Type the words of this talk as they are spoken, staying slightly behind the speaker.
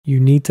you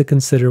need to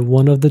consider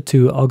one of the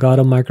two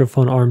Elgato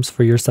microphone arms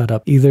for your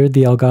setup. Either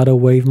the Elgato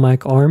Wave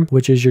Mic arm,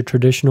 which is your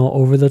traditional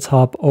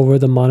over-the-top,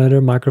 over-the-monitor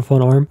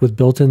microphone arm with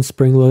built-in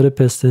spring-loaded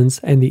pistons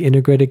and the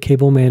integrated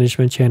cable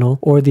management channel,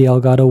 or the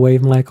Elgato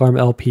Wave Mic Arm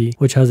LP,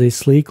 which has a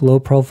sleek,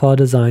 low-profile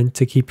design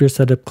to keep your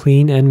setup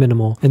clean and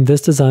minimal. And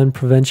this design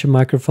prevents your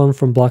microphone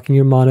from blocking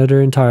your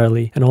monitor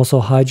entirely, and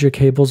also hides your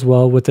cables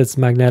well with its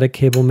magnetic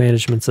cable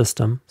management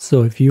system.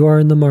 So if you are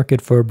in the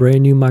market for a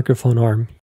brand new microphone arm,